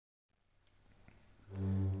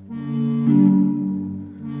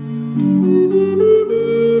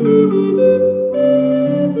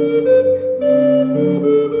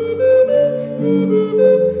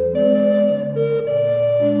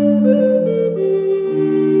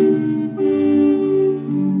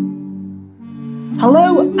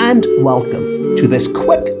Hello and welcome to this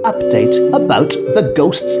quick update about the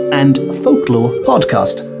Ghosts and Folklore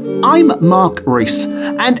podcast. I'm Mark Rees,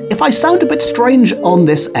 and if I sound a bit strange on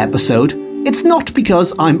this episode, it's not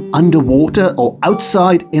because I'm underwater or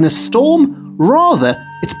outside in a storm, rather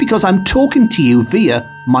it's because I'm talking to you via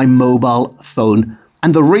my mobile phone.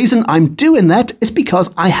 And the reason I'm doing that is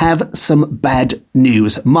because I have some bad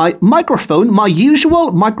news. My microphone, my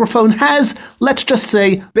usual microphone has, let's just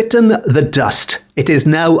say, bitten the dust. It is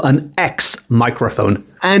now an X microphone.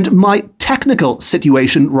 And my technical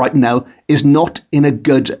situation right now is not in a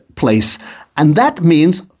good place. And that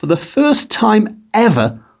means for the first time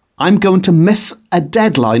ever, I'm going to miss a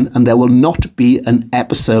deadline and there will not be an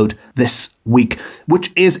episode this week,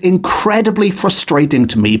 which is incredibly frustrating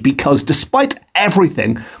to me because despite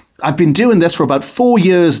everything, I've been doing this for about 4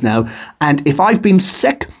 years now, and if I've been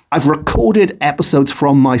sick, I've recorded episodes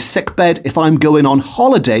from my sickbed. If I'm going on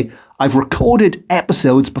holiday, I've recorded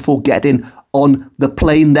episodes before getting on the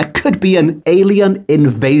plane. There could be an alien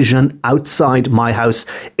invasion outside my house.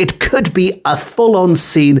 It could be a full-on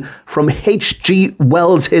scene from H.G.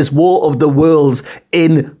 Wells' War of the Worlds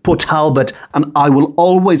in Port Talbot, and I will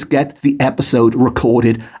always get the episode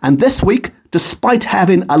recorded. And this week, despite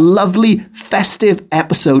having a lovely festive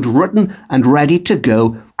episode written and ready to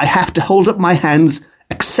go, I have to hold up my hands,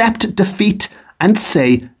 accept defeat, and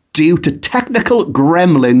say, due to technical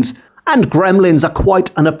gremlins, and gremlins are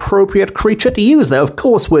quite an appropriate creature to use there, of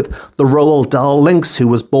course, with the Roald Dahl lynx who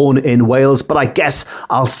was born in Wales, but I guess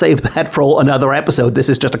I'll save that for another episode. This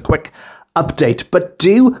is just a quick update. But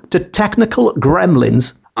due to technical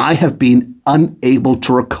gremlins, I have been unable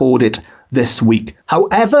to record it this week.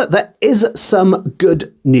 However, there is some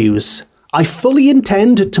good news. I fully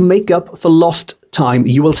intend to make up for lost time.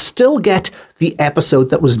 You will still get the episode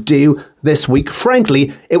that was due this week.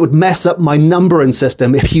 Frankly, it would mess up my numbering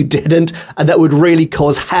system if you didn't, and that would really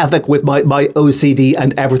cause havoc with my OCD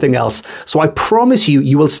and everything else. So I promise you,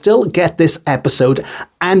 you will still get this episode,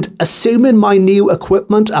 and assuming my new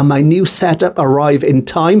equipment and my new setup arrive in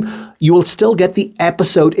time, you will still get the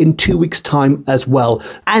episode in 2 weeks' time as well.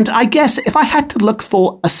 And I guess if I had to look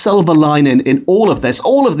for a silver lining in all of this,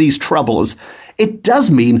 all of these troubles, it does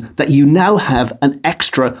mean that you now have an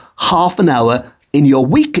extra half an hour in your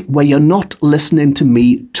week where you're not listening to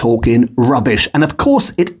me talking rubbish. And of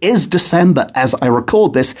course, it is December as I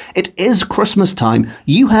record this. It is Christmas time.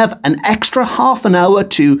 You have an extra half an hour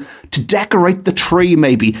to decorate the tree,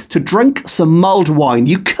 maybe, to drink some mulled wine.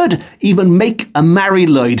 You could even make a Mary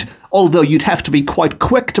Lloyd, although you'd have to be quite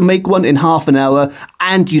quick to make one in half an hour,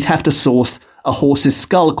 and you'd have to source a horse's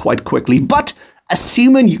skull quite quickly. But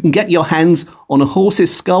assuming you can get your hands on a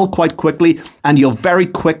horse's skull quite quickly and you're very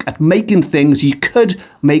quick at making things, you could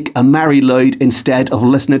make a Mary Lloyd instead of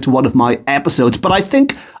listening to one of my episodes. But I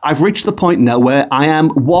think I've reached the point now where I am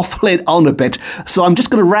waffling on a bit. So I'm just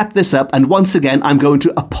going to wrap this up. And once again, I'm going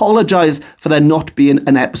to apologize for there not being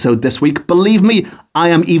an episode this week. Believe me, I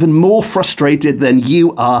am even more frustrated than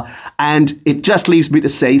you are. And it just leaves me to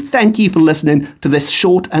say thank you for listening to this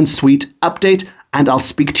short and sweet update. And I'll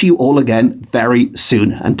speak to you all again very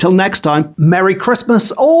soon. Until next time, Merry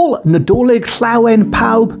Christmas all, Nadolig Llawen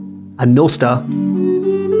Pawb, and Nos da.